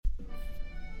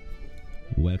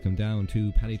Welcome down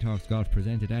to Paddy Talks Golf,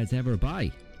 presented as ever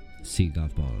by Seed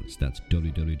Golf Balls. That's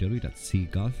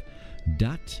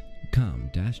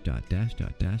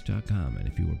www.seedgolf.com. And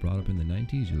if you were brought up in the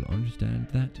 90s, you'll understand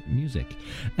that music.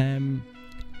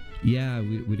 We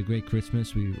had a great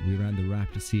Christmas. We ran the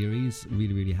Raptor series.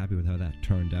 Really happy with how that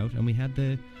turned out. And we had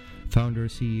the founder,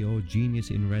 CEO,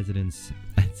 genius in residence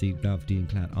at Seed Golf, Dean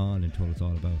Klatt, on and told us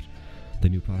all about the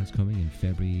new products coming in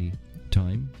February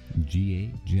time.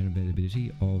 GA, general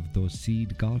availability of those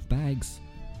Seed Golf bags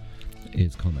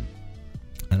is coming.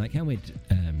 And I can't wait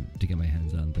to get my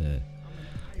hands on the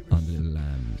little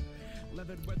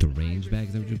the range bag,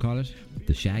 is that what you call it?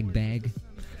 The shag bag.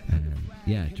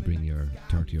 To bring your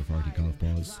 30 or 40 golf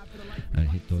balls and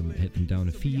hit them down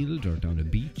a field or down a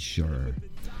beach, or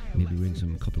maybe bring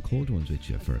some couple cold ones with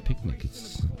you for a picnic.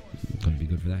 It's going to be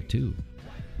good for that too.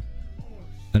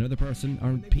 Another person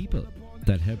or people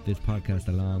that helped this podcast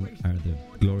along are the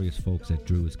glorious folks at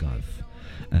Drew's Golf.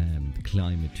 The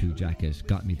Climate 2 jacket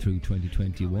got me through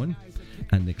 2021,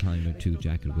 and the Climate 2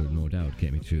 jacket will no doubt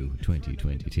get me through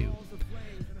 2022.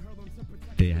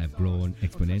 They have grown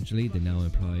exponentially. They now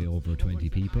employ over 20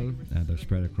 people. They're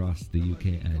spread across the UK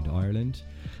and Ireland,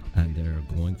 and they're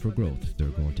going for growth. They're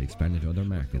going to expand into other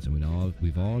markets, and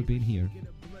we've all been here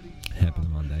helping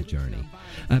them on that journey.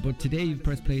 But today you've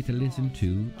pressed play to listen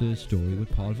to the story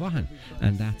with Paul Vaughan,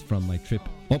 and that's from my trip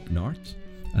up north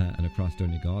and across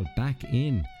Donegal back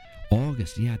in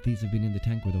August. Yeah, these have been in the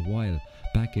tank with a while.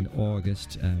 Back in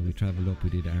August, we travelled up. We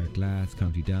did Ardglass,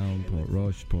 County Down,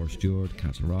 Portrush, Portstewart,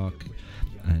 Castle Rock,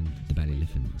 and the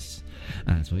Ballyliffins.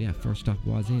 First stop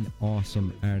was in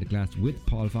awesome Ardglass with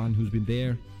Paul Vaughan, who's been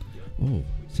there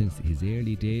since his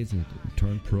early days and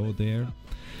turned pro there,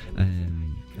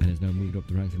 and has now moved up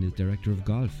the ranks and is director of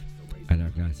golf at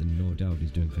Ardglass, and no doubt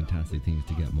he's doing fantastic things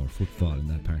to get more footfall in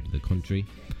that part of the country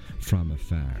from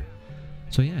afar.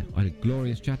 So I had a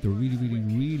glorious chat. They're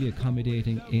really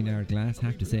accommodating in Ardglass,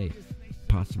 have to say.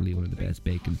 Possibly one of the best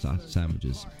bacon sausage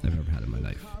sandwiches I've ever had in my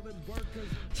life.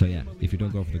 So if you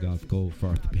don't go for the golf, go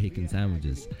for the bacon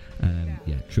sandwiches.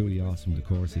 Truly awesome. The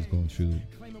course is going through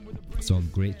some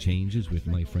great changes with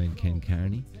my friend Ken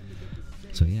Carney.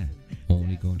 So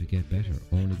only going to get better.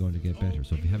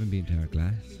 So if you haven't been to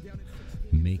Ardglass,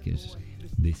 make it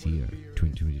this year,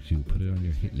 2022. Put it on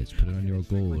your hit list. Put it on your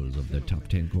goals of the top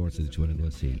 10 courses that you want to go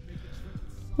see.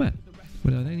 Well,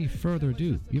 without any further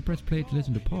ado, you press play to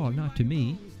listen to Paul, not to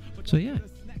me. So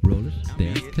roll it.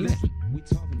 There's Colette. We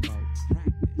talking about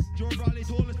practice. Joe Bradley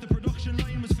told us the production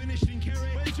line was finished in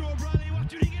Kerry. Well, Joe Bradley, what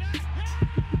do you think of that?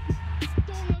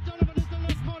 Donald Donovan is the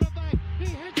left corner back. He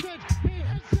hits it.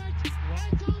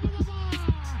 It's over the bar.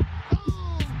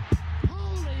 Oh,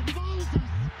 holy Moses.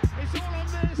 It's all on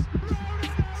this. Roll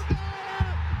it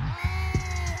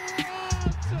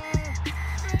out there.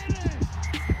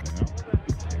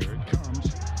 Here it comes.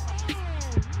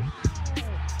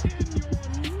 In your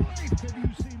life, have you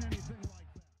seen anything like that?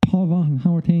 Paul Vaughan,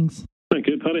 how are things? Thank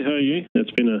you, Paddy. How are you?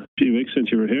 It's been a few weeks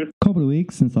since you were here. Couple of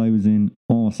weeks since I was in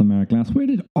Awesome Ardglass. Where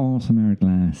did Awesome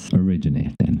Ardglass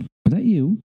originate then? Was that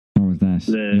you? Or was that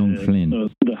young Flynn? The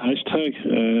hashtag,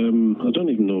 I don't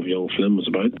even know if young Flynn was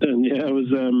about then. Yeah, it was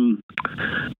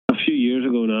a few years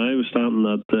ago now. I was standing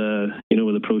at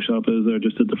where the pro shop is there,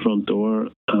 just at the front door,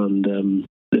 and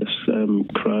this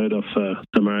crowd of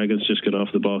Americans just got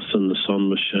off the bus, and the sun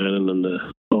was shining, and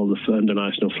all the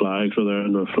international flags were there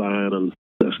and were flying, and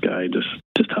this guy just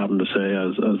happened to say,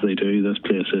 as they do, this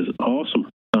place is awesome.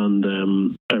 And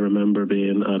I remember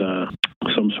being at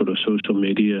some sort of social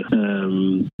media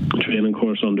training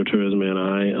course under Tourism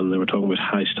A&I, and they were talking about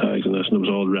hashtags and this, and it was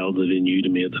all relatively new to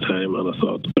me at the time, and I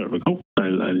thought, there we go,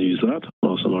 I'll use that,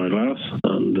 Awesome Ardglass,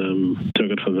 and took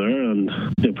it from there, and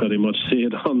you pretty much see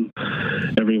it on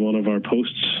every one of our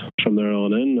posts from there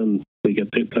on in, and we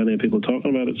get plenty of people talking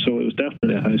about it, so it was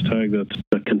definitely a hashtag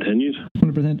that continued.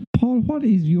 100%. Paul, what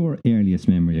is your earliest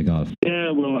memory of golf? Yeah,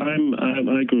 well,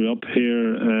 I grew up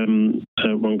here on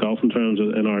golfing terms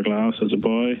in Ardglass as a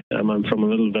boy. I'm from a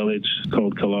little village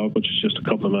called Killock, which is just a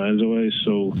couple of miles away.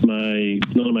 So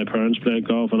none of my parents played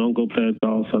golf. An uncle played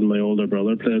golf, and my older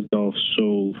brother played golf.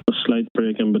 So a slight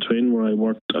break in between where I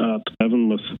worked at Evan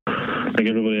with, like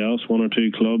everybody else, one or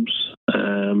two clubs.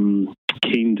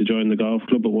 Keen to join the golf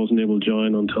club, but wasn't able to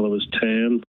join until I was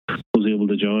 10. Was able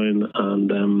to join,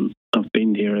 and I've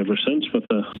been here ever since with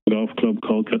a golf club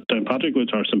called Downpatrick,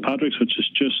 St Patrick's, which is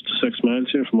just 6 miles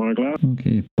here from Ardglass.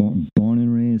 Okay, born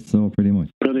and raised, so pretty much.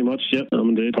 Pretty much, yep. I'm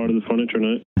indeed part of the furniture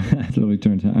now. It's a lovely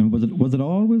turn to. And was it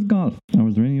always golf, or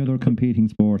was there any other competing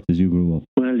sport as you grew up?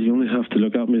 Well, you only have to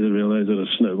look at me to realise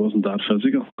that it wasn't that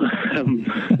physical.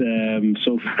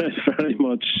 So very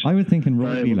much. I was thinking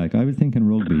rugby. I was thinking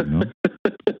rugby. You know.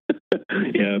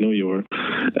 Yeah, I know you were.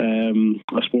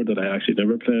 A sport that I actually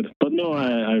never played. But no,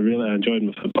 I really enjoyed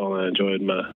my football. I enjoyed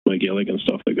my Gaelic and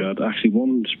stuff like that. Actually,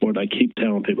 one sport I keep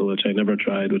telling people which I never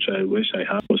tried, which I wish I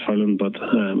had, was hurling, but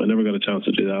I never got a chance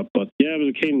to do that. But yeah, I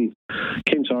was a keen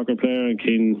soccer player and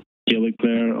keen Gaelic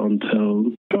player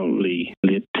until probably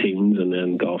late teens, and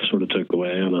then golf sort of took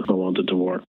away, and I wanted to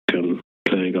work and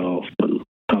play golf and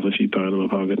have a few pounds in my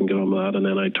pocket and get on with that. And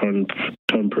then I turned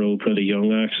pro pretty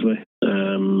young, actually.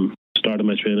 Started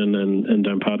my training in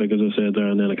Downpatrick, as I said there,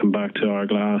 and then I came back to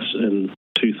Hourglass in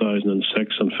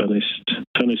 2006 and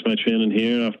finished my training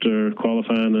here after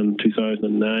qualifying in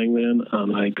 2009 then,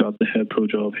 and I got the head pro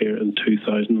job here in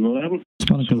 2011. It's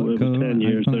funny so it was 10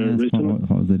 years there recently.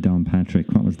 What was the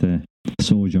Downpatrick? What was the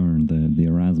sojourn, the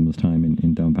Erasmus time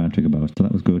in Downpatrick about? So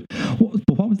that was good.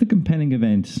 But what was the compelling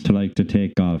event to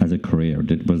take golf as a career?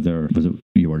 Was it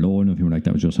you were low enough? You were like,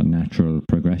 that was just a natural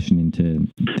progression into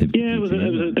the yeah, it was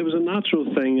a natural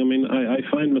thing. I mean, I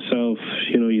find myself,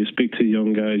 you speak to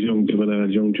young guys, young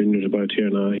juveniles, young juniors about here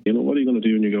now, what are you going to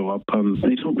do when you go up? And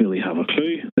they don't really have a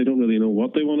clue. They don't really know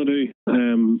what they want to do.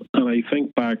 And I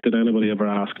think back, did anybody ever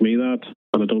ask me that?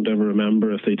 And I don't ever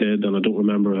remember if they did, and I don't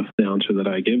remember the answer that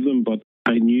I gave them, but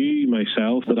I knew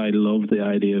myself that I loved the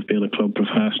idea of being a club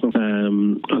professional.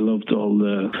 I loved all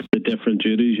the different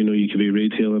duties. You could be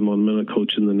retailing 1 minute,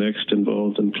 coaching the next,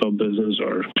 involved in club business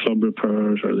or club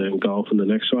repairs, or then golf in the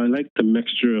next. So I liked the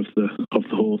mixture of the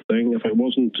whole thing. If I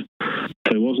wasn't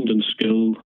in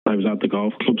school, I was at the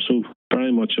golf club. So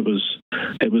very much it was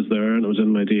there, and it was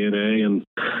in my DNA,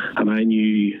 and I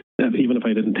knew, even if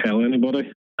I didn't tell anybody,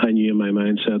 I knew in my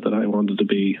mindset that I wanted to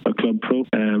be a club pro.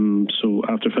 So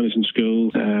after finishing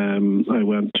school, I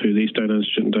went to the East Down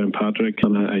Institute in Downpatrick,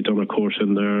 and I done a course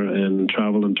in there in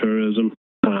travel and tourism.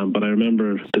 But I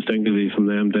remember distinctly from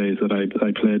them days that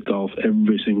I played golf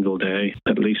every single day,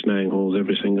 at least 9 holes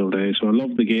every single day. So I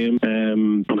loved the game,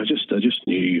 and I just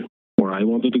knew where I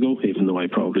wanted to go, even though I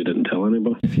probably didn't tell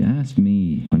anybody. If you asked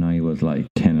me when I was like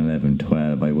 10, 11,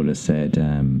 12, I would have said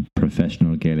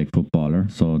professional Gaelic footballer.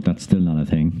 So that's still not a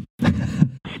thing.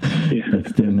 Yeah. That's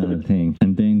still not a thing.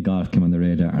 And then golf came on the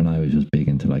radar, and I was just big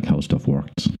into like how stuff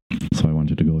worked. So I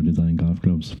wanted to go design golf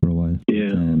clubs for a while.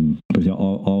 Yeah. But I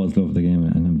always loved the game,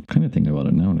 and I'm kind of thinking about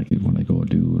it now. Like when I go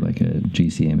do like a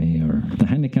GCMA, or the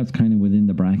handicap's kind of within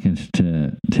the bracket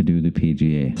to do the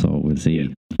PGA. So we'll see. Yeah.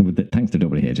 Thanks to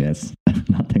WHS,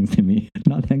 not thanks to me.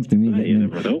 Not thanks to me. You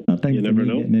never know. Not thanks to me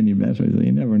getting any better. So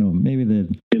you never know. Maybe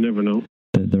you never know.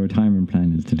 The retirement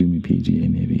plan is to do me PGA.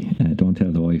 Maybe don't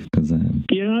tell the wife, because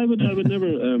yeah, I would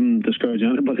never discourage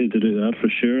anybody to do that for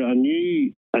sure. I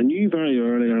knew very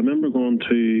early. I remember going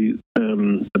to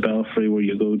the Belfry, where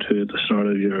you go to at the start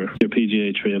of your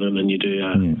PGA training, and you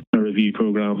do a review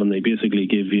program, and they basically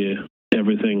give you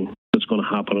everything that's going to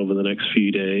happen over the next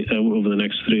few days, over the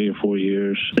next 3 or 4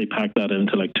 years. They pack that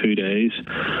into like 2 days,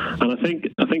 and I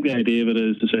think the idea of it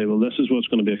is to say, well, this is what's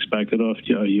going to be expected of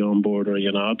you. Are you on board or are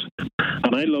you not?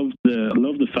 And I loved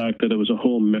the fact that it was a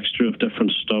whole mixture of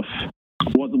different stuff.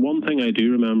 One thing I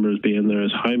do remember as being there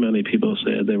is how many people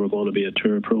said they were going to be a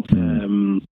tour pro.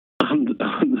 And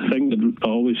the thing that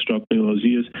always struck me was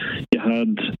you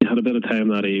had a bit of time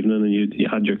that evening, and you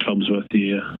had your clubs with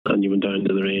you, and you went down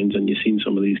to the range, and you seen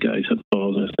some of these guys hit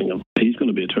balls, and I was thinking, he's going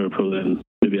to be a tour pro, then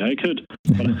maybe I could.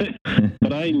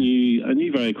 But I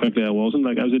knew very quickly I wasn't.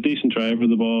 Like, I was a decent driver of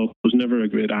the ball, was never a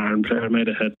great iron player. I might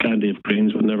have hit plenty of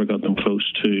greens, but never got them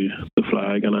close to the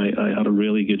flag. And I had a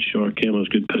really good short game. I was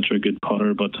a good pitcher, a good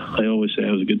putter. But I always say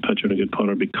I was a good pitcher and a good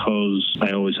putter because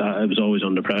I was always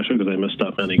under pressure because I missed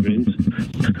that many greens.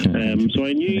 So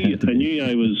I knew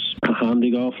I was a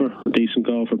handy golfer, a decent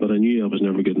golfer, but I knew I was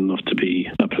never good enough to be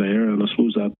a player. And I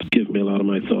suppose that gave me a lot of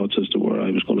my thoughts as to where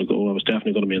I was going to go. I was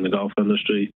definitely going to be in the golf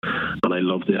industry, and I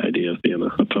loved the idea of being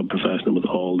a club professional with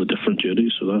all the different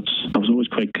duties. So I was always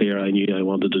quite clear. I knew I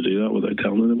wanted to do that without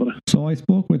telling anybody. So I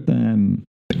spoke with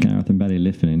Gareth and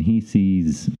Ballylifton, and he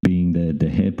sees being the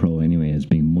head pro anyway as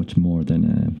being much more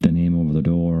than the name over the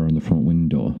door and the front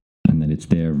window, and that it's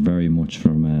there very much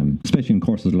from, especially in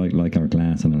courses like our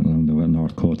class and along the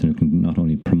North Coast, and it can not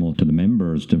only promote to the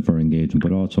members for engagement,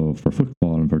 but also for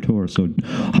football and for tours. So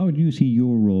how do you see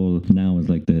your role now as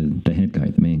like the head guy,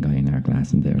 the main guy in our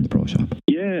class and there in the pro shop?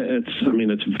 Yeah,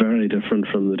 it's very different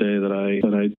from the day that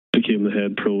I became the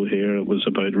head pro here. It was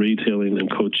about retailing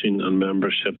and coaching and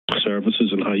membership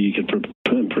services and how you can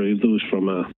improve those from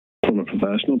a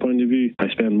professional point of view. I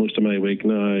spend most of my week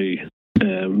now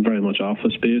very much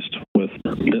office based, with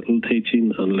little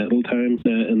teaching and little time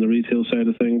in the retail side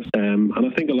of things. And I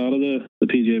think a lot of the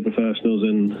PGA professionals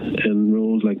in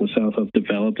roles like myself have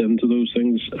developed into those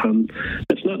things, and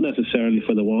it's not necessarily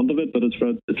for the want of it, but it's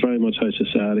very much how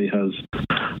society has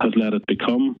let it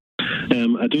become.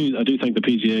 I do think the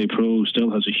PGA Pro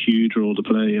still has a huge role to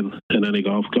play in any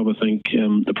golf club. I think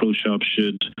the pro shop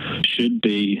should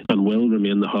be and will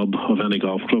remain the hub of any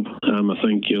golf club. I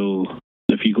think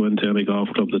if you go into any golf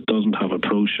club that doesn't have a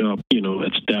pro shop,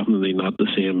 it's definitely not the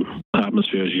same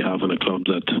atmosphere as you have in a club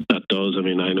that does. I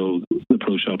mean, I know the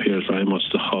pro shop here is very much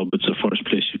the hub. It's the first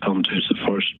place you come to. It's the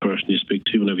first person you speak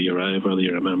to whenever you arrive, whether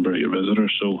you're a member or you're a visitor.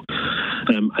 So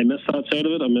I miss that side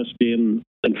of it. I miss being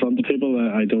in front of people.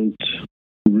 I don't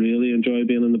really enjoy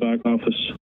being in the back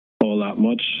office all that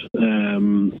much.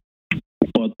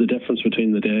 But the difference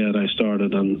between the day that I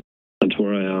started and to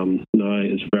where I am now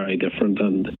is very different,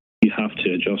 and you have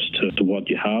to adjust to what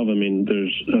you have. I mean,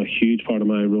 there's a huge part of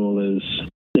my role is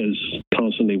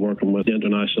constantly working with the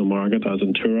international market, as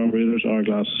in tour operators.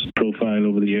 Hourglass profile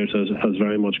over the years has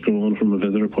very much grown from a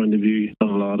visitor point of view, and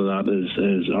a lot of that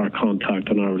is our contact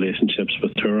and our relationships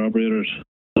with tour operators.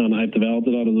 And I've developed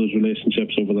a lot of those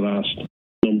relationships over the last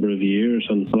number of years,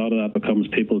 and a lot of that becomes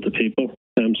people to people.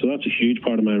 So that's a huge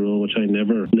part of my role, which I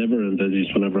never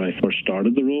envisaged whenever I first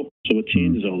started the role. So it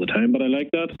changes all the time, but I like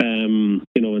that. In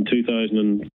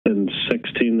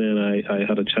 2016, then I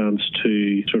had a chance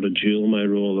to sort of dual my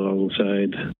role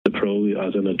alongside the pro,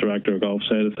 as in a director of golf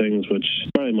side of things, which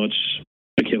very much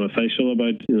became official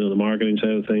about the marketing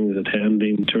side of things,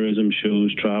 attending tourism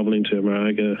shows, traveling to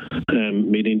America,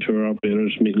 meeting tour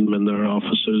operators, meeting them in their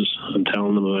offices and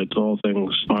telling them about all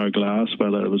things Hourglass,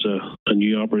 whether it was a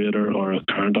new operator or a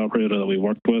current operator that we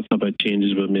worked with, about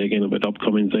changes we're making, about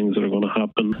upcoming things that are going to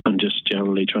happen, and just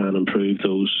generally try and improve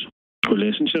those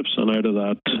relationships. And out of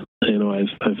that,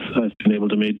 I've been able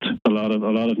to meet a lot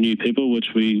of new people, which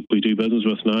we do business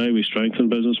with now, we strengthen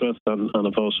business with, and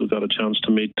I've also got a chance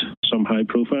to meet some high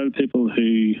profile people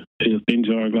who have been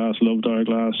to Hourglass, loved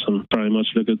Hourglass, and very much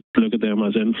look at them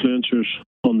as influencers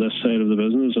on this side of the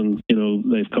business. And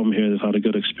they've come here, they've had a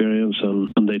good experience,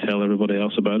 and they tell everybody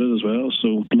else about it as well.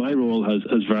 So my role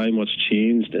has very much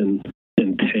changed in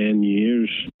 10 years,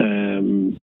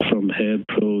 from head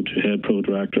pro to head pro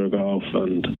director of golf,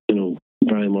 and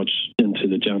very much into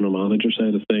the general manager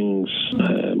side of things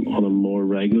on a more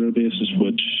regular basis,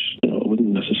 which I wouldn't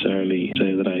necessarily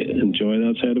say that I enjoy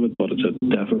that side of it, but it's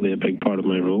definitely a big part of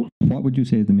my role. What would you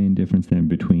say is the main difference then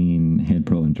between head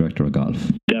pro and director of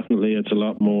golf? Definitely, it's a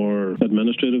lot more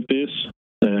administrative based.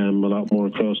 A lot more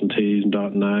crossing T's and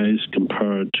dotting I's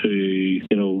compared to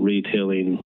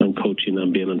retailing and coaching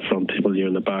and being in front of people. You're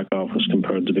in the back office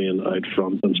compared to being out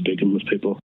front and speaking with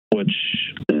people, which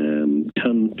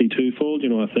can be twofold.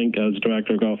 I think as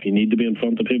director of golf, you need to be in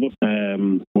front of people,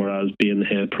 whereas being the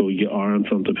head pro, you are in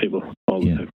front of people all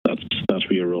the time. That's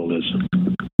where your role is.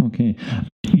 Okay.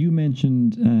 You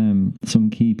mentioned some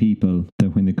key people that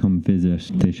when they come visit,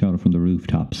 they shout it from the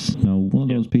rooftops. Now, one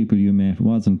of those people you met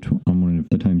wasn't on one of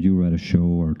the times you were at a show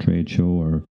or trade show,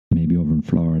 or maybe over in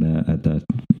Florida at the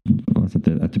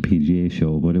PGA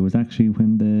show, but it was actually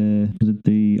when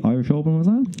the Irish Open was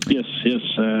on? Yes,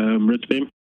 Rich Beam.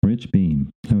 Rich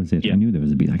Beam, that was it. Yeah. I knew there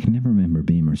was a Beam. I can never remember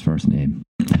Beamer's first name.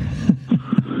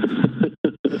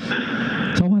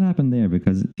 So what happened there?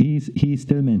 Because he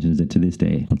still mentions it to this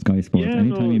day on Sky Sports.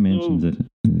 Anytime he mentions it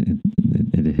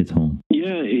hits home.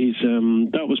 Yeah, he's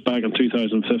that was back in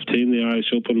 2015. The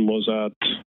Irish Open was at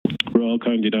Royal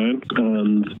County Down,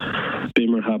 and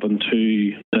Beamer happened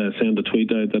to send a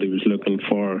tweet out that he was looking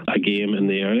for a game in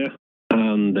the area,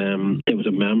 and it was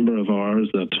a member of ours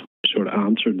that sort of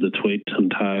answered the tweet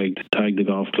and tagged the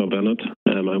golf club in it.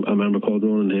 I remember called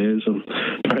Ronan Hayes, and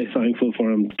very thankful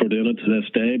for him for doing it to this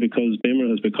day, because Beamer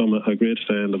has become a great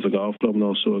friend of the golf club and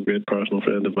also a great personal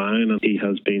friend of mine, and he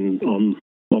has been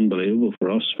unbelievable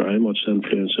for us, very much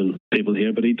influencing people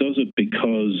here. But he does it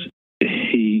because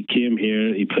he came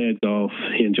here, he played golf,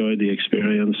 he enjoyed the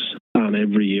experience, and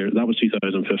every year, that was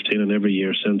 2015, and every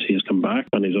year since he has come back,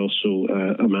 and he's also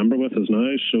a member with us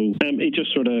now. So he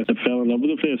just sort of fell in love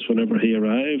with the place whenever he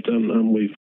arrived, and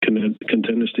we've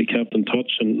continuously kept in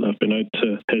touch, and I've been out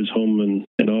to his home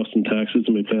in Austin, Texas,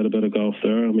 and we played a bit of golf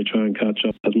there, and we try and catch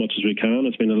up as much as we can.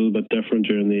 It's been a little bit different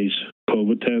during these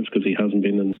COVID times because he hasn't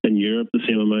been in Europe the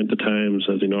same amount of times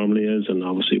as he normally is, and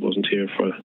obviously wasn't here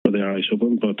for the Irish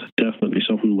Open, but definitely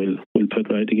something we'll put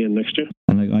right again next year.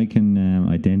 And I can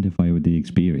identify with the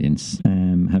experience,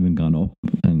 having gone up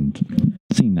and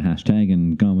seen the hashtag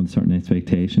and gone with a certain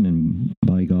expectation, and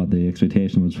by God, the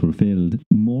expectation was fulfilled.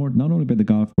 More, not only by the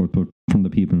golf course, but from the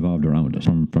people involved around it,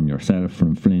 from yourself,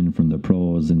 from Flynn, from the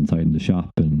pros inside in the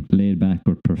shop, and laid back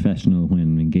but professional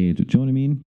when engaged. Do you know what I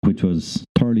mean? Which was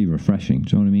thoroughly refreshing.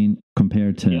 Do you know what I mean?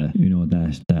 Compared to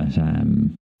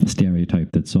that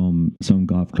stereotype that some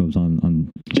golf clubs on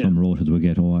some rotas will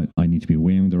get. Oh, I need to be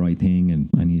wearing the right thing and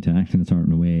I need to act in a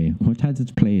certain way, which has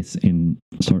its place in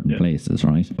certain places,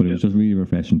 right? But it was just really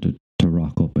refreshing to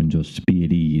rock up and just be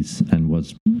at ease, and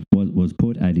was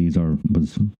put at ease, or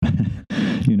was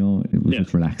it was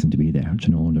just relaxing to be there,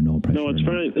 under no pressure. No,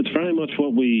 it's very much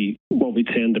what we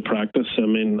tend to practice. I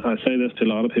mean, I say this to a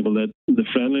lot of people, that the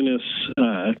friendliness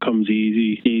comes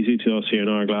easy to us here in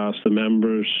Hourglass. The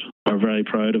members are very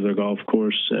proud of their golf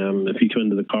course. If you come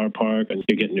into the car park and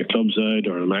you're getting your clubs out,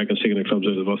 or Americans taking their clubs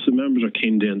out of us, the members are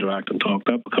keen to interact and talk.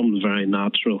 That becomes very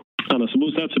natural. And I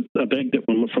suppose that's a big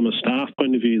difference. From a staff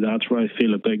point of view, that's where I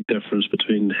feel a big difference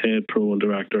between head pro and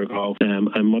director of golf.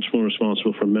 I'm much more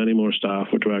responsible for many more staff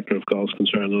where director of golf is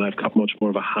concerned, and I've got much more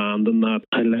of a hand in that.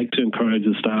 I like to encourage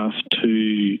the staff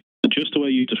to, just the way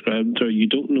you described it, you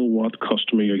don't know what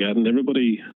customer you're getting.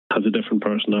 Everybody has a different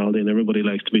personality and everybody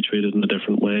likes to be treated in a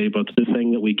different way, but the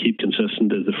thing that we keep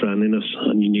consistent is the friendliness,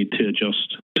 and you need to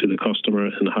adjust to the customer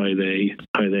and how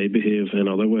they behave in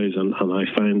other ways, and I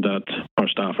find that our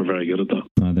staff are very good at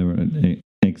that. They were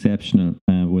exceptional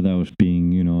without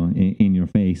being in your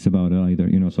face about it either,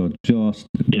 so just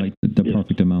like the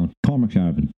perfect amount. Cormac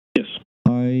Sharvin. Yes.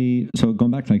 So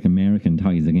going back to like American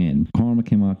ties again, Cormac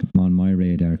came on my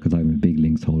radar because I'm a big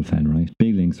Lynx Hole fan, right?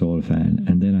 Big Lynx Hole fan.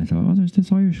 And then I thought, oh, there's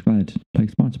this Irish lad, like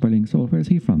sponsored by Lynx Hole. Where's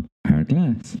he from?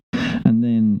 Hourglass. And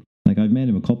then, like, I've met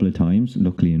him a couple of times,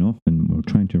 luckily enough, and we're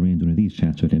trying to arrange one of these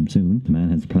chats with him soon. The man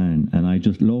has a plan. And I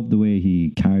just love the way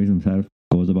he carries himself,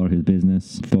 goes about his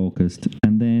business, focused.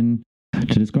 And then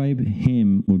to describe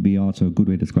him would be also a good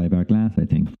way to describe Hourglass, I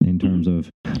think, in terms of,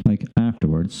 like,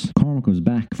 afterwards, Cormac was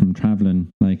back from travelling,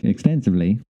 like,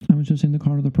 extensively. I was just in the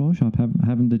corner of the pro shop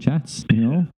having the chats,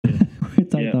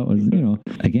 Which I thought was,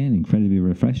 again, incredibly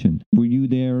refreshing. Were you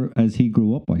there as he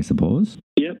grew up, I suppose?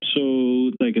 Yep. So,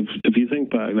 like, if you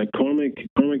think back, like, Cormac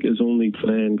is only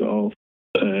playing golf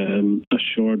a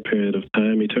short period of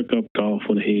time. He took up golf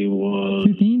when he was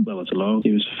 15. Well, it's long.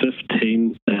 He was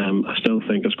 15. I still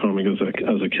think as Cormac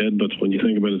as a kid, but when you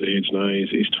think about his age now,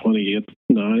 he's 28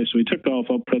 now. So he took golf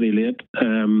up pretty late.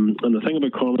 And the thing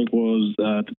about Cormac was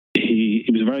that he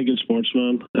was a very good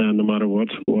sportsman, no matter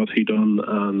what he done,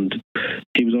 and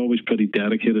he was always pretty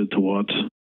dedicated to what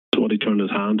he turned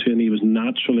his hand to, and he was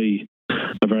naturally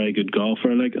a very good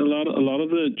golfer. Like a lot of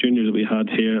the juniors that we had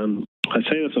here, and I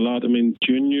say this a lot, I mean,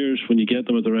 juniors, when you get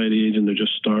them at the right age and they're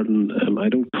just starting, I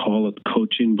don't call it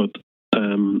coaching, but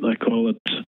I call it,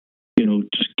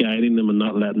 just guiding them and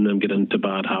not letting them get into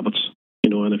bad habits.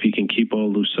 And if you can keep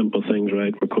all those simple things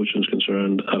right where coaching is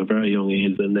concerned at a very young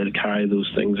age, then they'll carry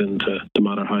those things into no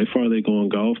matter how far they go in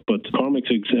golf. But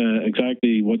Cormac's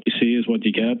exactly what you see is what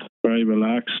you get. Very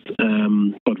relaxed,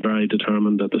 but very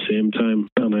determined at the same time.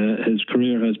 And his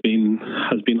career has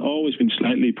always been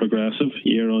slightly progressive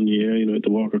year on year. At the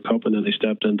Walker Cup, and then he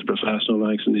stepped into professional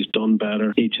ranks, and he's done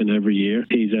better each and every year.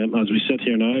 He's as we sit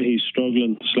here now, he's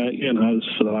struggling slightly and has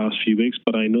for the last few weeks.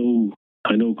 But I know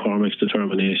Cormac's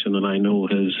determination, and I know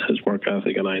his work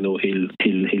ethic, and I know he'll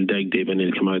dig deep and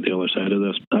he'll come out the other side of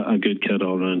this. A good kid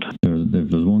all round.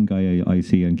 There's one guy I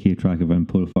see and keep track of and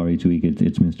pull for each week.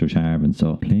 It's Mr. Sharvin.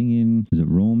 So playing in, is it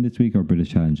Rome this week or British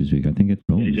Challenge this week? I think it's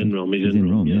Rome. Yeah, he's in Rome. He's in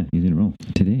Rome. Yeah, he's in Rome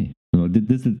today. So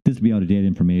this will be out of date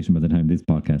information by the time this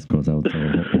podcast goes out.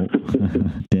 So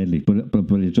deadly, but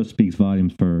it just speaks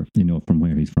volumes for from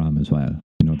where he's from as well.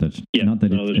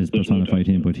 It's personified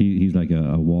him, but he's like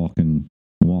a walking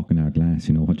Hourglass.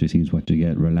 What you see is what you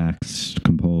get. Relaxed,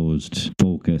 composed,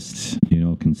 focused.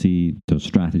 Can see the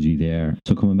strategy there.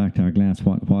 So coming back to Hourglass,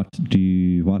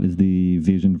 what is the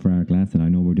vision for Hourglass? And I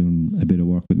know we're doing a bit of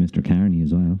work with Mr. Carney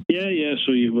as well. Yeah.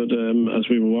 So you would, as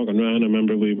we were walking around, I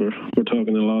remember we were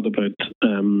talking a lot about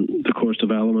the course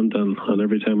development, and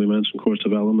every time we mentioned course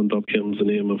development, up comes the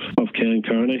name of Ken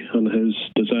Carney and his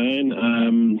design.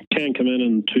 Ken came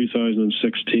in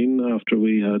 2016 after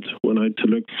we had went out to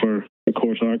look for a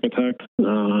course architect,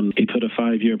 and he put a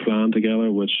 5-year plan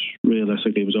together, which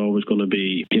realistically was always going to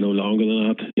be longer than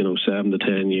that, 7 to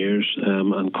 10 years,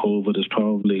 and COVID has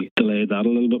probably delayed that a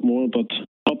little bit more. But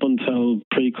up until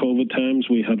pre-COVID times,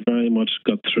 we had very much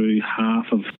got through half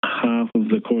of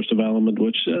the course development,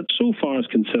 which so far has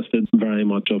consisted very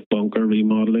much of bunker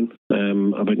remodeling.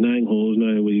 About 9 holes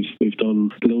now, we've done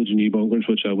loads of new bunkers,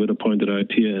 which I would have pointed out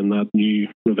to you in that new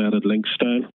revetted link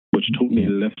style, which totally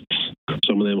lifts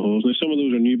some of them holes. Now, some of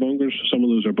those are new bunkers, some of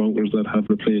those are bunkers that have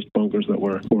replaced bunkers that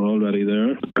were already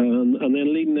there. And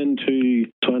then leading into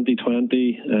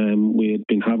 2020, we had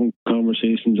been having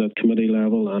conversations at committee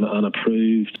level and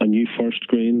approved a new first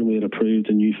green. We had approved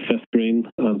a new fifth green,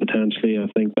 and potentially I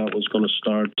think that was going to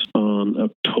start on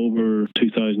October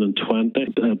 2020.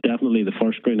 Definitely the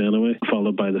first green anyway,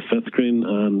 followed by the fifth green.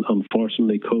 And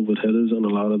unfortunately, COVID hit us, and a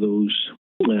lot of those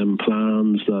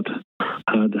plans that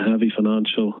had heavy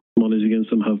financial monies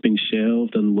against them have been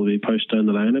shelved and will be pushed down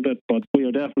the line a bit. But we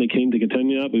are definitely keen to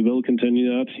continue that. We will continue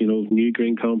that. You know, new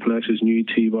green complexes, new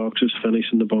tee boxes,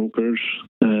 finishing the bunkers,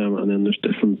 and then there's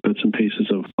different bits and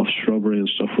pieces of shrubbery and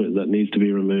stuff that needs to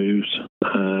be removed.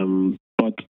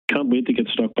 But can't wait to get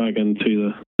stuck back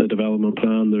into the development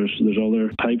plan. There's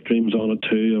other pipe dreams on it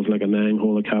too, of like a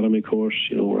 9-hole academy course,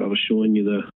 you know, where I was showing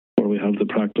you where we have the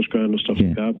practice ground and stuff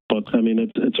like that. But I mean,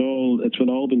 it's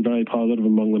all been very positive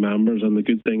among the members, and the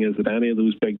good thing is that any of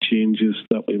those big changes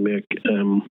that we make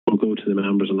will go to the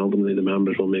members, and ultimately the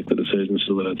members will make the decision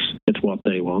so that it's what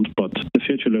they want. But the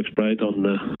future looks bright on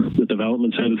the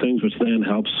development side of things, which then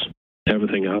helps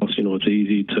everything else. You know, it's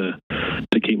easy to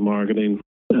keep marketing.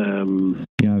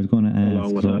 I was going to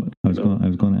ask. I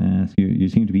was going to ask you. You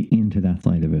seem to be into that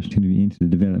side of it. You seem to be into the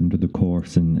development of the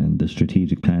course and the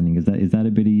strategic planning. Is that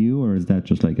a bit of you, or is that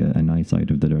just like a nice side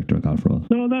of the director of golf role?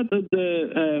 No, when I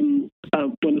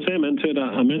say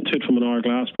I'm into it from an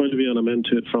hourglass point of view, and I'm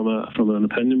into it from an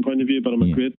opinion point of view. But I'm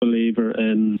a great believer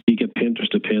in you get painters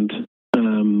to paint.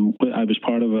 I was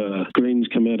part of a Greens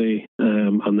committee,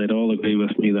 and they'd all agree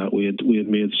with me that we had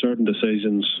made certain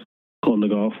decisions on the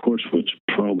golf course which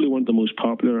probably weren't the most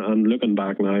popular, and looking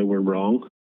back now, we're wrong.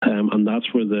 And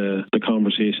that's where the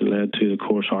conversation led to the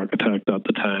course architect at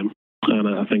the time. And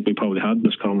I think we probably had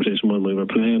this conversation when we were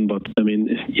playing. But I mean,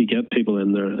 you get people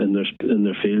in their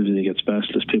fields, and you get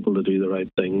specialist people to do the right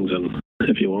things. And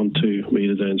if you want to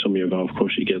redesign some of your golf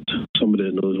course, you get somebody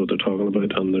that knows what they're talking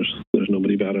about. And there's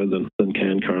nobody better than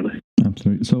Ken Kearney.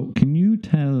 Absolutely. So can you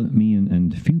tell me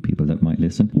and a few people that might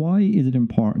listen, why is it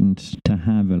important to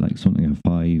have something like a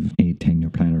 5, 8, 10 year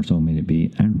plan or so may it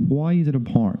be, and why is it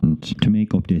important to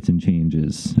make updates and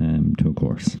changes to a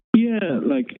course? Yeah,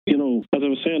 as I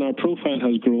was saying, our profile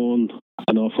has grown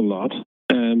an awful lot.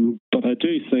 But I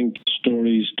do think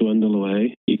stories dwindle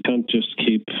away. You can't just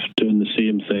keep doing the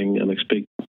same thing and expect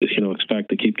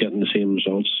to keep getting the same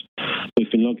results.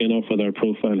 We've been lucky enough that our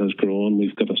profile has grown.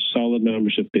 We've got a solid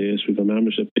membership base. We've a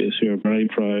membership base who are very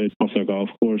proud of their golf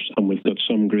course, and we've got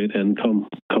some great income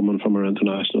coming from our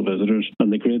international visitors.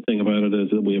 And the great thing about it is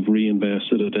that we have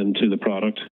reinvested it into the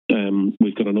product.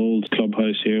 We've got an old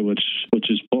clubhouse here which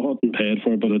is bought and paid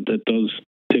for, but it does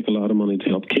take a lot of money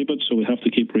to upkeep it, so we have to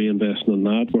keep reinvesting in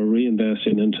that. We're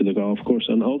reinvesting into the golf course,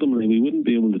 and ultimately we wouldn't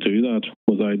be able to do that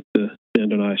without the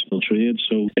international trade.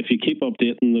 So if you keep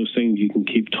updating those things, you can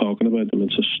keep talking about them.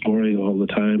 It's a story all the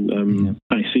time.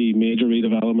 I see major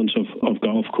redevelopments of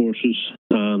golf courses,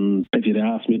 and if you'd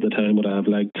asked me at the time would I have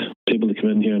liked people to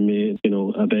come in here and made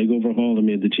a big overhaul and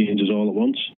made the changes all at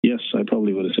once, yes, I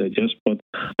probably would have said yes. But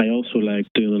I also like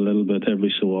doing a little bit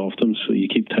every so often, so you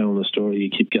keep telling the story, you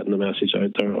keep getting the message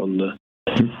out there on the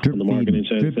marketing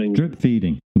side of things. Drip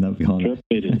feeding, that would be called. Drip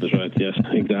feeding, that's right, yes,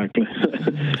 exactly.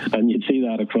 And you'd see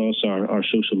that across our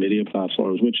social media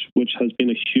platforms, which has been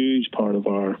a huge part of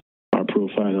our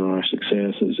profile and our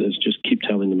success is just keep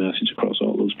telling the message across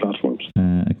all those platforms.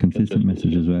 A consistent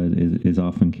message as well is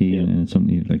often key, and it's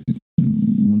something like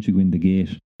once you go in the gate,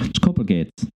 there's a couple of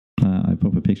gates. I put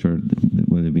up a picture,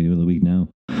 will it be the other week now,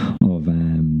 of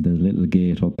the little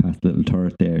gate up past the little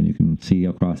turret there, and you can see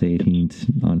across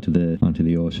 18th onto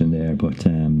the ocean there. But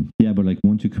but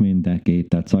once you come in that gate,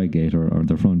 that side gate or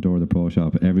the front door of the pro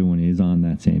shop, everyone is on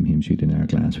that same hymn sheet in our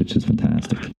class, which is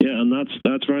fantastic. Yeah, and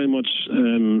that's very much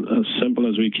as simple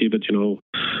as we keep it.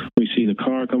 We see the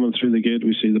car coming through the gate,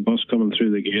 we see the bus coming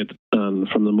through the gate, and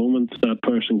from the moment that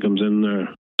person comes in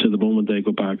there to the moment they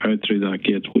go back out through that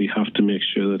gate, we have to make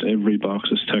sure that every box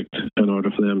is ticked in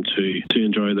order for them to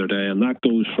enjoy their day. And that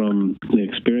goes from the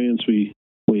experience we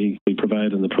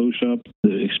provide in the pro shop,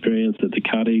 the experience that the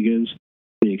caddy gives,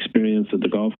 the experience that the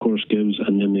golf course gives,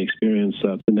 and then the experience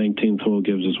that the 19th hole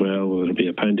gives as well, whether it be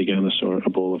a pint of Guinness or a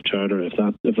bowl of chowder. If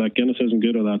that Guinness isn't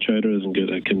good or that chowder isn't good,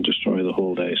 it can destroy the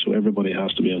whole day. So everybody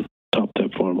has to be in top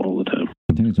tip form all the time.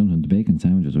 I think sometimes the bacon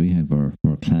sandwiches we had were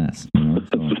class.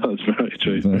 That's very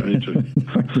true. Very true.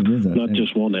 Not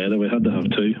just one either. We had to have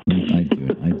two. I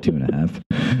had 2.5.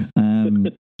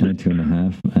 I had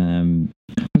 2.5.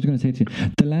 I was going to say to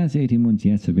you, the last 18 months,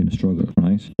 yes, have been a struggle,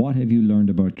 right? What have you learned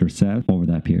about yourself over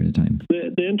that period of time?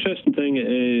 The interesting thing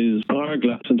is,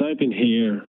 since I've been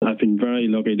here, I've been very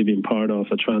lucky to be part of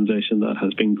a transition that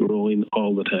has been growing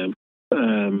all the time.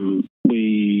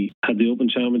 We had the Open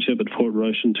Championship at Fort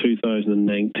Rush in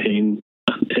 2019,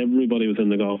 and everybody within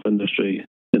the golf industry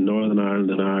in Northern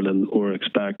Ireland and Ireland were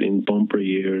expecting bumper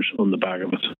years on the back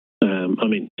of it. I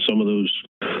mean, some of those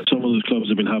clubs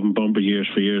have been having bumper years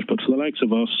for years, but for the likes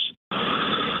of us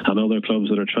and other clubs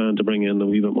that are trying to bring in a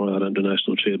wee bit more of that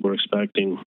international trade, we're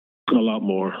expecting a lot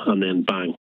more, and then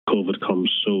bang, COVID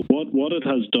comes. So what it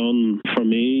has done for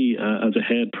me as a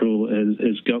head pro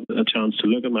is got a chance to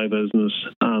look at my business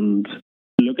and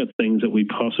look at things that we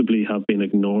possibly have been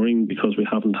ignoring because we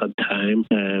haven't had time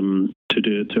to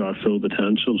do it to our full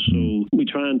potential. So I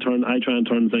try and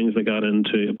turn things like that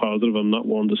into a positive. I'm not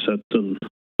one to sit and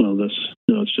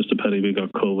it's just a pity we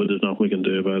got COVID. There's nothing we can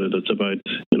do about it. It's about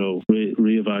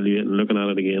reevaluating, looking at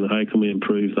it again. How can we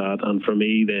improve that? And for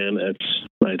me, then it's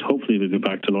right. Hopefully, we'll be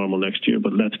back to normal next year.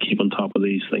 But let's keep on top of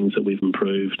these things that we've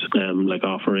improved, like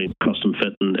offering custom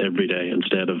fitting every day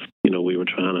instead of we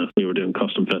were doing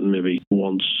custom fitting maybe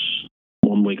one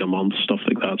week a month, stuff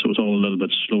like that. So it was all a little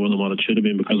bit slower than what it should have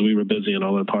been because we were busy in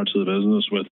other parts of the business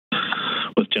with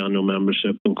general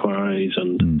membership inquiries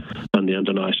and the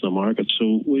international market.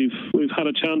 So we've had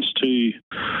a chance to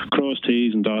cross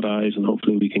T's and dot I's, and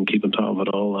hopefully we can keep on top of it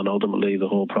all, and ultimately the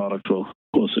whole product will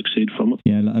succeed from it.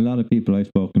 Yeah, a lot of people I've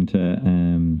spoken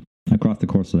to across the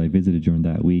course that I visited during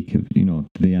that week,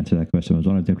 they answer that question. I was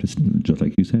always able to, just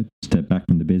like you said, step back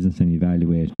from the business and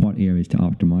evaluate what areas to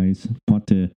optimize, what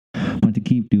to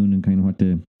keep doing, and kind of what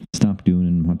to stop doing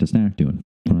and what to start doing.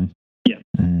 Right?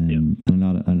 And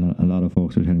a lot of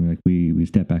folks are telling me like we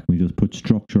step back and we just put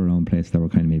structure around places that were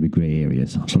kind of maybe grey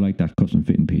areas. So like that custom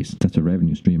fitting piece, that's a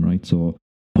revenue stream, right? So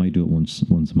why do it once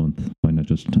a month? Why not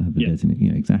just have a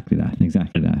designated? Exactly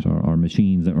that. Or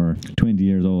machines that were 20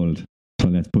 years old. So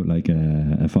let's put like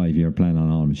a 5-year plan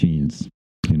on all machines.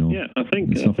 Yeah, I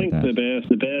think the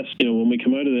best, when we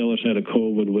come out of the other side of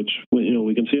COVID, which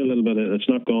we can see a little bit. It's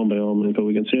not gone by all means, but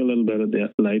we can see a little bit of the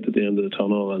light at the end of the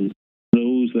tunnel, and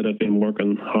those that have been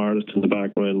working hardest in the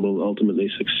background will ultimately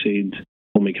succeed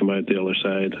when we come out the other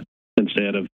side,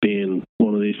 instead of being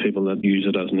one of these people that use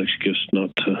it as an excuse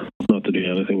not to do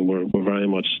anything. We're very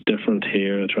much different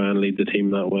here. Try and lead the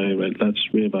team that way. Right? Let's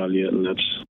reevaluate and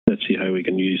let's see how we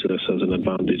can use this as an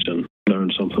advantage and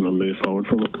learn something and move forward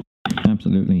from it.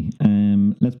 Absolutely.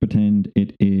 Let's pretend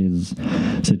it is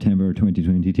September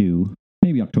 2022.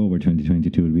 Maybe October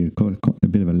 2022 will be a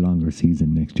bit of a longer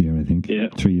season next year, I think. Yeah.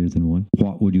 3 years in one.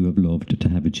 What would you have loved to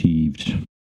have achieved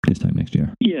this time next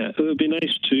year? Yeah, it would be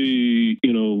nice to,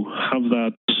 have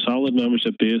that solid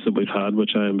membership base that we've had,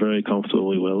 which I am very comfortable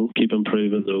we will. Keep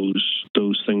improving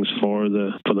those things for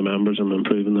the members and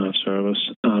improving that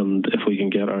service. And if we can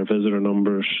get our visitor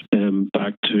numbers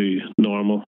back to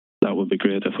normal, that would be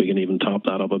great. If we can even top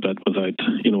that up a bit without,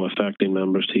 affecting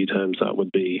members' tea times, that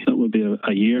would be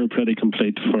a year pretty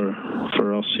complete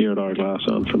for us here at Hourglass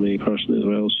and for me personally as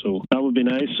well. So that would be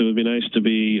nice. It would be nice to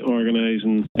be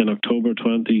organising in October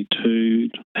 22,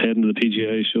 heading to the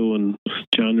PGA show in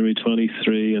January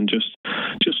 23, and just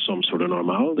some sort of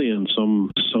normality and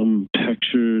some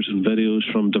pictures and videos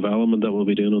from development that we'll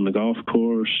be doing on the golf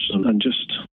course, and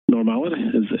just normality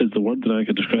is the word that I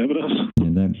could describe it as. Yeah,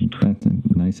 that's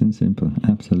nice and simple.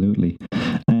 Absolutely.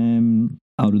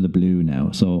 Out of the blue now.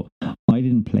 So I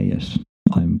didn't play it.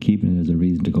 I'm keeping it as a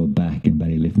reason to go back in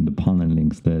Ballyliffin, the Pollen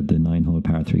Links, the 9-hole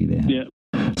par 3 they have. Yeah.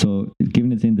 So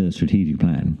given it's in the strategic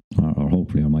plan, or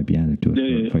hopefully I might be added to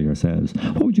it for yourselves,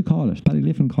 what would you call it?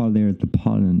 Ballyliffin call theirs the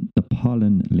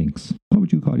Pollen Links. What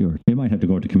would you call yours? They might have to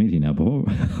go to committee now, but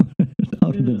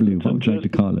out of the blue, what would you like to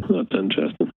call it? That's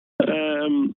interesting.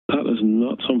 That is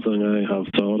not something I have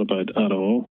thought about at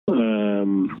all.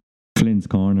 Flynn's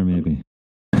Corner, maybe.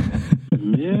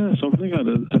 Yeah, something like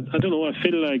that. I don't know. I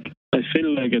feel like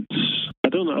it's. I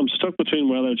don't know. I'm stuck between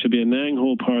whether it should be a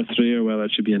 9-hole par 3 or whether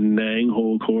it should be a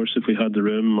 9-hole course if we had the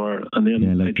room. And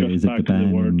then I drift back to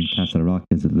the words. Castle Rock,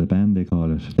 is it the band they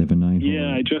call it? They have a 9-hole.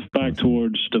 Yeah, I drift back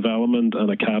towards development and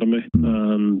academy.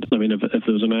 And I mean, if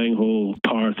there was a 9-hole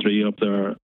par 3 up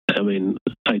there, I mean,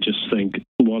 I just think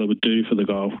what it would do for the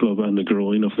golf club and the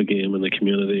growing of the game in the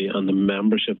community and the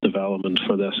membership development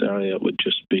for this area would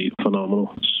just be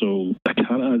phenomenal. So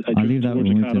I'll leave that one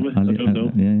with you.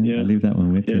 I'll leave that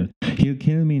one with you. He'll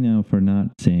kill me now for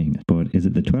not saying it, but is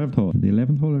it the 12th hole, the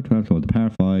 11th hole or 12th hole, the par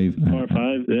 5? Par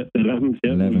 5, the 11th.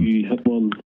 Yeah, 11th. You had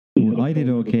one. Well, I did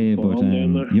okay, but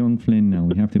young Flynn now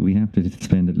we have to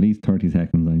spend at least 30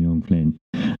 seconds on young Flynn,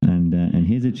 and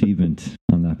his achievement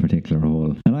on that particular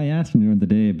hole. And I asked him during the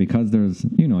day, because there's,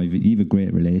 you've a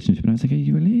great relationship, and I was like, are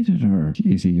you related, or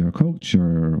is he your coach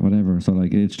or whatever? So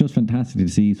like, it's just fantastic to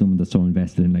see someone that's so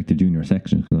invested in like the junior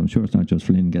section, because I'm sure it's not just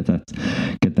Flynn get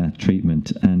that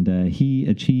treatment. And he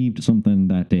achieved something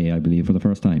that day, I believe, for the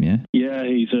first time. Yeah,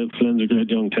 Flynn's a great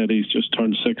young kid. He's just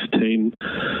turned 16.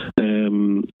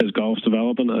 His golf's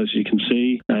developing, as you can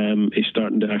see. He's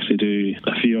starting to actually do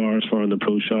a few hours for in the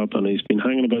pro shop, and he's been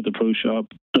hanging about the pro shop,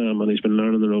 and he's been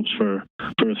learning the ropes for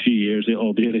a few years,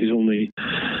 albeit he's only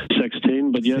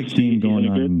 16. But yes, 16 going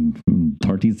on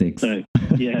 36.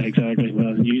 Yeah, exactly.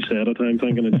 Well, you said it. I'm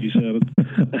thinking that you said it.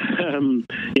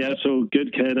 Yeah, so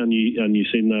good kid, and you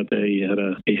seen that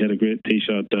he had a great tee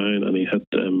shot down, and he hit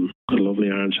a lovely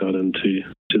iron shot into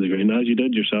the green, as you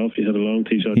did yourself. You had a long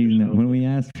tee shot yourself. When we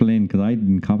asked Flynn, because I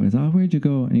didn't copy, I said, where'd you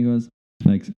go? And he goes,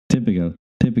 like, typical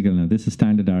now, this is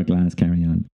standard hour glass, carry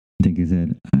on. I think he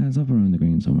said, it's up around the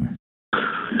green somewhere.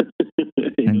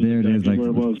 And there it is, like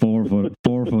 4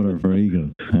 footer for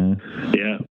eagle.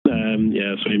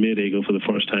 Yeah, so he made eagle for the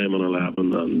first time on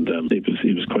 11, and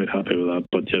he was quite happy with that.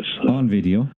 But yes, on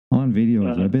video,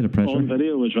 is a bit of pressure. On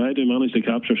video was right. We managed to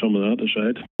capture some of that. That's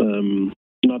right.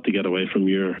 Not to get away from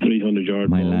your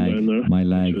 300-yard ball down there. My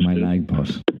lag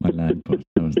putt. That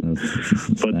was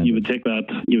but you would take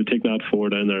that 4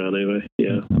 down there anyway.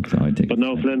 Yeah. But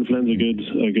no, Flynn's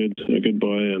a good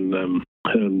boy, and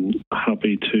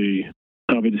happy to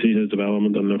see his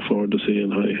development, and look forward to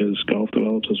seeing how his golf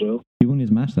develops as well. He won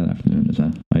his match that afternoon as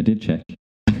well. I did check.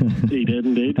 He did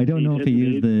indeed. I don't know if he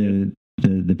used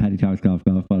the Paddy Talks golf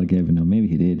ball I gave him. Now maybe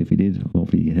he did. If he did,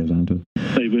 hopefully he held on to it.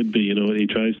 He would be. He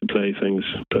tries to play things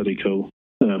pretty cool.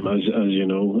 As you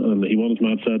know, and he won his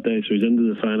match that day, so he's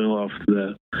into the final of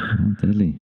the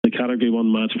Category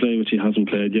 1 match play, which he hasn't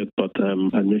played yet, but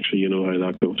I'll make sure you know how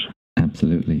that goes.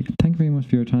 Absolutely. Thank you very much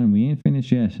for your time. We ain't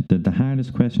finished yet. The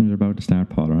hardest questions are about to start,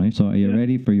 Paul, alright? So are you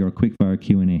ready for your quickfire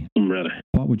Q&A? I'm ready.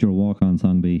 What would your walk-on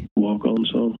song be? Walk-on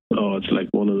song? Oh, it's like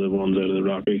one of the ones out of the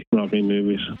Rocky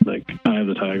movies, like Eye of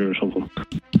the Tiger or something.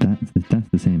 That's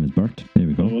the same as Bert. There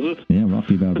we go. Oh, was it? Yeah,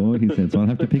 Rocky Balboa, he said. So I'll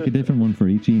have to pick a different one for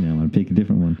each now. I'll pick a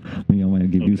different one. I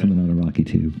might give you something out of Rocky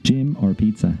too. Gym or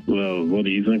pizza? Well, what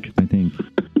do you think? I think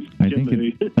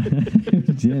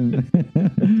it's Jim. Good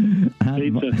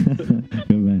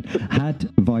man. Hat,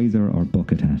 visor or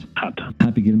bucket hat? Hat.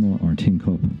 Happy Gilmore or Tin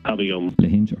Cup? Happy Gilmore.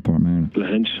 Lahinch or Portmarnock?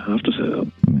 Lahinch, I have to say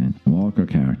that. Good man. Walk or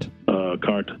cart?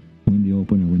 Cart. Win the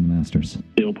Open or win the Masters?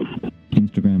 The Open.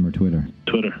 Instagram or Twitter?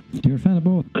 Twitter. You're a fan of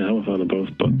both? I am a fan of both,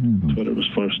 but Twitter was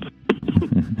first.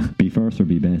 Be first or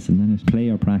be best, and then it's play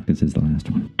or practice is the last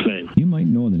one. Playing. You might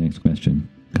know the next question,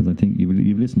 because I think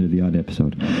you've listened to the odd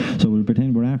episode. So we'll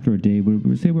pretend we're after a day.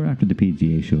 We'll say we're after the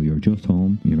PGA show. You're just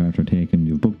home. You've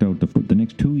booked out the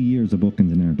next 2 years of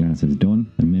bookings in Airglass is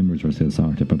done, and members are still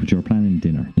sorted. But you're planning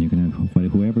dinner, and you can have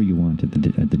whoever you want at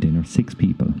the dinner. 6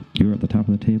 people. You're at the top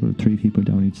of the table. 3 people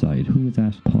down each side. Who is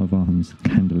at Paul Vaughan's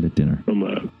candlelit dinner? From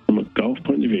a golf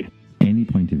point of view. Any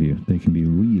point of view. They can be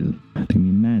real. They can be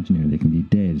imaginary. They can be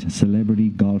dead. Celebrity,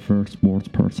 golfer, sports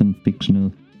person,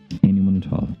 fictional. Anyone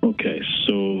at all. Okay,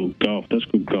 so golf. Let's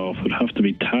go golf. It would have to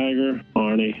be Tiger,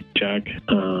 Arnie, Jack.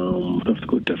 Would have to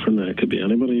go different. It could be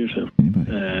anybody, you're saying.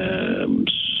 Anybody.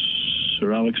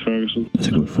 Sir Alex Ferguson. That's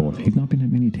a good fourth. He's not been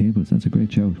at many tables. That's a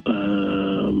great shout.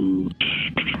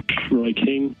 Roy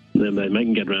Keane. Then they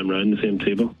might get round the same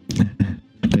table.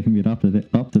 They can be at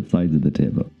opposite sides of the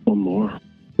table. One more.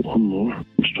 I'm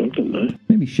struggling now.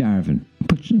 Maybe Sharvin.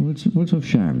 But we'll have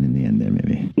Sharvin in the end there,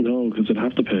 maybe. No, because I'd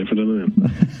have to pay for dinner.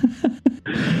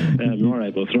 All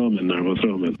right, we'll throw him in there.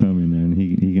 Throw him in there,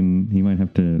 and he might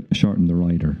have to shorten the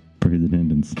rider for his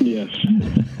attendance. Yes.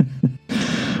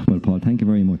 Well, Paul, thank you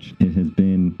very much. It has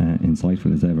been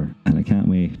insightful as ever, and I can't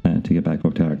wait to get back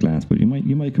up to Airglass. But you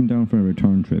might come down for a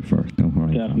return trip first. Don't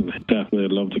worry. Definitely,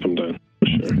 I'd love to come down for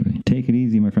sure. Absolutely. Take it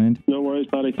easy, my friend. No worries,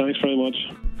 Paddy. Thanks very much.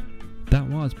 That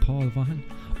was Paul Vaughan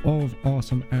of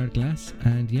Awesome Airglass,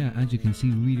 and yeah, as you can see,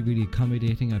 really, really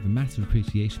accommodating. I have a massive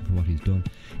appreciation for what he's done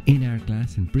in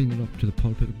Airglass and bringing it up to the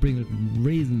pulpit,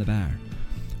 raising the bar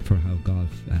for how golf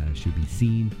should be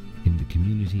seen in the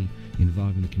community,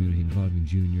 involving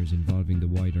juniors, involving the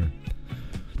wider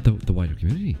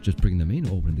community, just bringing them in,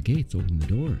 opening the gates, opening the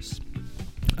doors,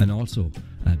 and also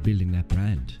building that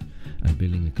brand and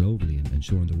building it globally and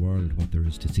showing the world what there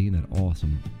is to see in that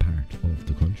awesome part of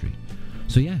the country.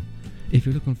 So yeah, if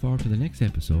you're looking forward to the next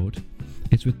episode,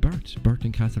 It's with Bert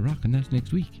in Castle Rock, and that's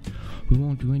next week. We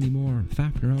won't do any more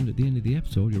faffing around at the end of the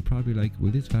episode. You're probably like,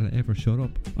 will this fella ever shut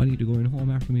up? I need to go in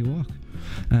home after me walk.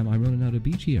 I'm running out of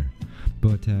beach here.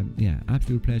 But yeah,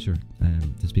 absolute pleasure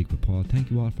to speak with Paul.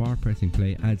 Thank you all for pressing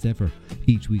play as ever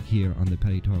each week here on the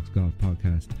Paddy Talks Golf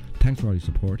podcast. Thanks for all your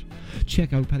support.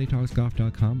 Check out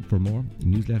paddytalksgolf.com for more.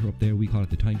 Newsletter up there, we call it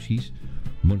the timesheet.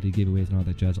 Monthly giveaways and all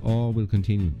that jazz. All will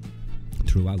continue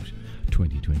throughout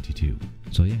 2022.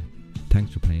 So yeah,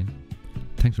 thanks for playing.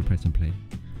 Thanks for pressing play.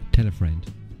 Tell a friend.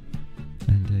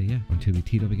 And yeah, until we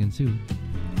teed up again soon,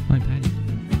 I'm Paddy.